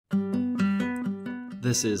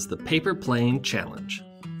This is the Paper Plane Challenge.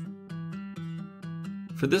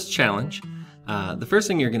 For this challenge, the first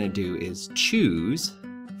thing you're going to do is choose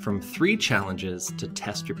from 3 challenges to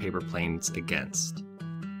test your paper planes against.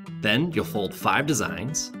 Then you'll fold 5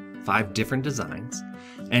 designs, 5 different designs,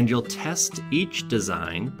 and you'll test each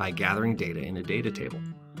design by gathering data in a data table.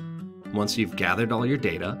 Once you've gathered all your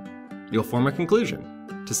data, you'll form a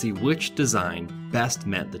conclusion to see which design best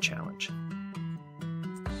met the challenge.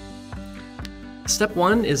 Step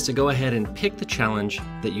 1 is to go ahead and pick the challenge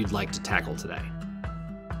that you'd like to tackle today.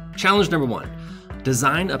 Challenge number 1,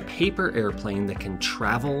 design a paper airplane that can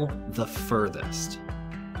travel the furthest.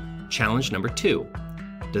 Challenge number 2,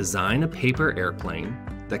 design a paper airplane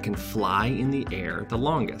that can fly in the air the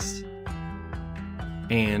longest.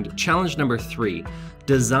 And challenge number 3,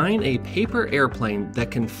 design a paper airplane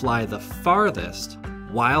that can fly the farthest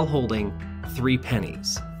while holding 3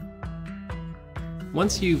 pennies.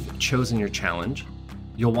 Once you've chosen your challenge,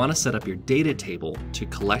 you'll want to set up your data table to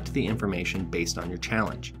collect the information based on your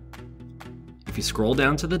challenge. If you scroll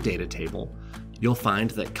down to the data table, you'll find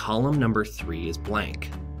that column number 3 is blank.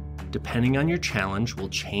 Depending on your challenge will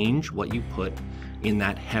change what you put in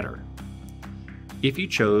that header. If you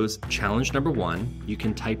chose challenge number 1, you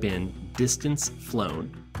can type in distance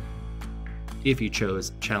flown. If you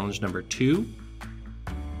chose challenge number 2,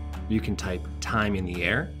 you can type time in the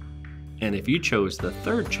air. And if you chose the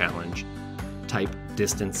 3rd challenge, type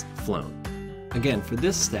distance flown. Again, for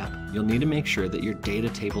this step, you'll need to make sure that your data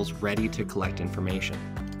table's ready to collect information.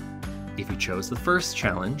 If you chose the 1st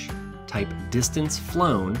challenge, type distance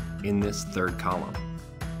flown in this 3rd column.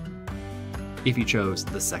 If you chose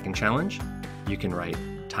the 2nd challenge, you can write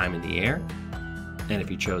time in the air. And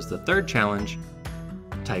if you chose the 3rd challenge,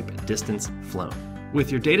 type distance flown.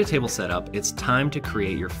 With your data table set up, it's time to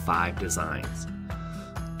create your 5 designs.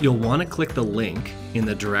 You'll want to click the link in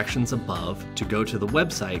the directions above to go to the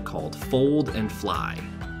website called Fold and Fly.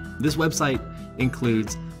 This website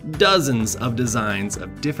includes dozens of designs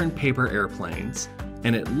of different paper airplanes,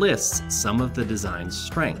 and it lists some of the design's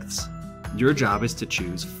strengths. Your job is to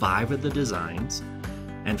choose 5 of the designs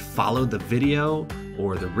and follow the video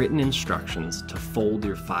or the written instructions to fold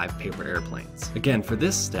your 5 paper airplanes. Again, for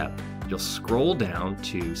this step, you'll scroll down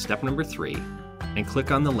to step number 3 and click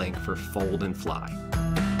on the link for Fold and Fly.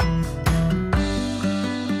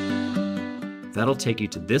 That'll take you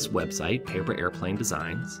to this website, Paper Airplane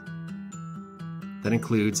Designs, that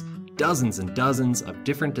includes dozens and dozens of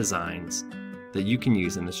different designs that you can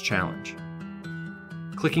use in this challenge.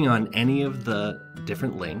 Clicking on any of the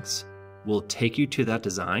different links will take you to that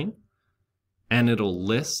design, and it'll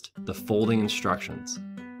list the folding instructions.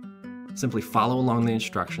 Simply follow along the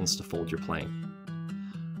instructions to fold your plane.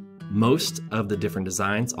 Most of the different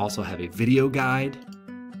designs also have a video guide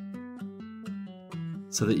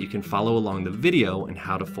so that you can follow along the video and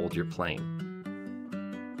how to fold your plane.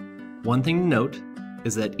 One thing to note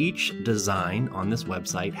is that each design on this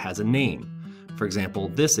website has a name. For example,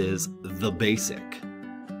 this is The Basic.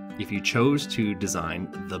 If you chose to design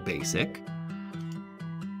The Basic,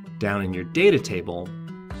 down in your data table,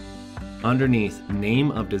 underneath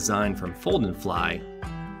Name of Design from Fold and Fly,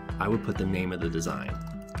 I would put the name of the design,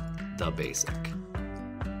 The Basic.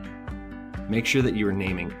 Make sure that you are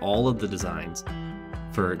naming all of the designs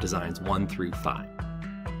for designs 1 through 5.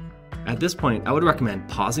 At this point, I would recommend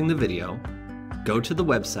pausing the video, go to the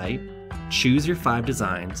website, choose your 5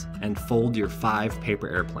 designs, and fold your 5 paper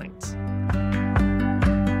airplanes.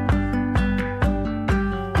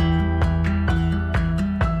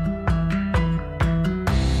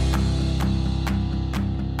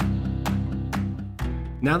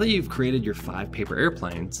 Now that you've created your 5 paper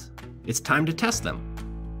airplanes, it's time to test them.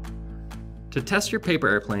 To test your paper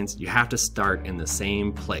airplanes, you have to start in the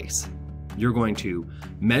same place. You're going to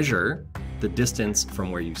measure the distance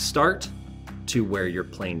from where you start to where your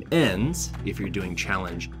plane ends if you're doing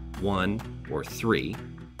challenge 1 or 3.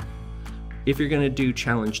 If you're going to do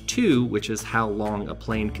challenge 2, which is how long a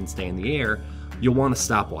plane can stay in the air, you'll want a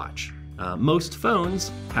stopwatch. Most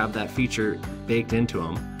phones have that feature baked into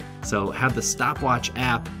them, so have the stopwatch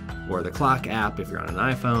app or the clock app if you're on an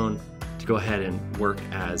iPhone to go ahead and work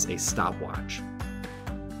as a stopwatch.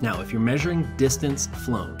 Now, if you're measuring distance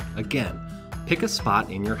flown, again, pick a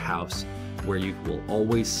spot in your house where you will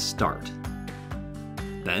always start.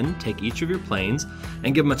 Then take each of your planes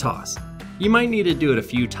and give them a toss. You might need to do it a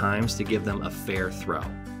few times to give them a fair throw.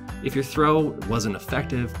 If your throw wasn't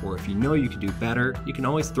effective, or if you know you could do better, you can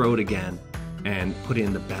always throw it again and put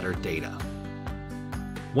in the better data.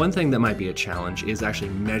 One thing that might be a challenge is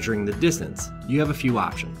actually measuring the distance. You have a few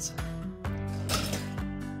options.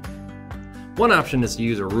 One option is to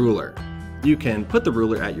use a ruler. You can put the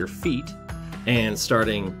ruler at your feet And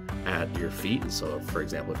starting at your feet, so for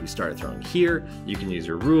example, if you start throwing here, you can use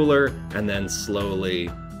your ruler and then slowly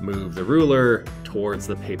move the ruler towards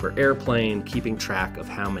the paper airplane, keeping track of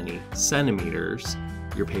how many centimeters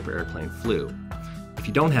your paper airplane flew. If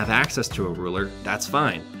you don't have access to a ruler, that's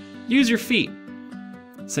fine. Use your feet.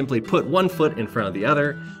 Simply put one foot in front of the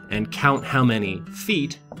other and count how many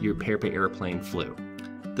feet your paper airplane flew.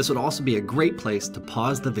 This would also be a great place to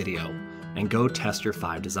pause the video and go test your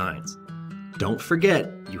 5 designs. Don't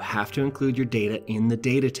forget, you have to include your data in the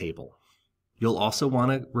data table. You'll also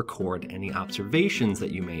want to record any observations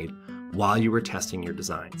that you made while you were testing your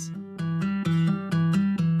designs.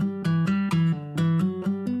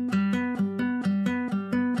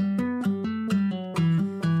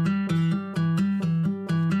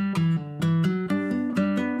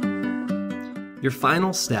 Your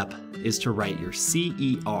final step is to write your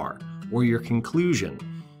CER, or your conclusion.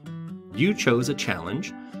 You chose a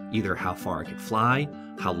challenge, either how far it could fly,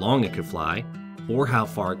 how long it could fly, or how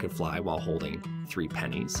far it could fly while holding 3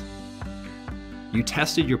 pennies. You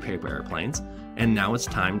tested your paper airplanes, and now it's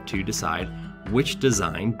time to decide which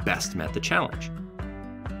design best met the challenge.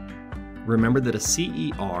 Remember that a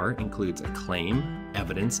CER includes a claim,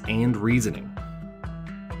 evidence, and reasoning.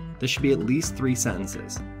 This should be at least 3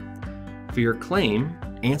 sentences. For your claim,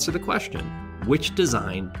 answer the question, which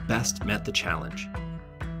design best met the challenge?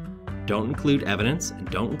 Don't include evidence and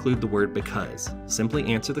don't include the word because. Simply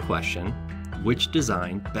answer the question, which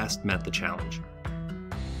design best met the challenge?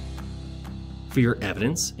 For your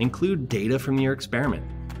evidence, include data from your experiment.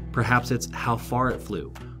 Perhaps it's how far it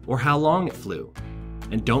flew or how long it flew.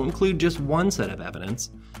 And don't include just one set of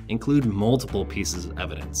evidence, include multiple pieces of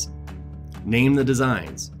evidence. Name the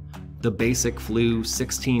designs. The basic flew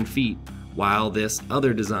 16 feet, while this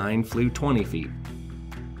other design flew 20 feet.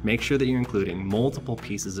 Make sure that you're including multiple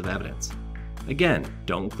pieces of evidence. Again,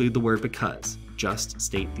 don't include the word because, just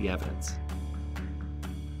state the evidence.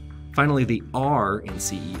 Finally, the R in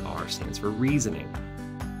CER stands for reasoning.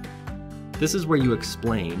 This is where you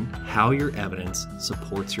explain how your evidence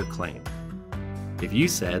supports your claim. If you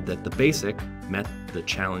said that the basic met the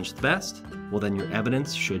challenge the best, well then your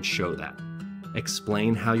evidence should show that.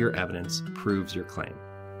 Explain how your evidence proves your claim.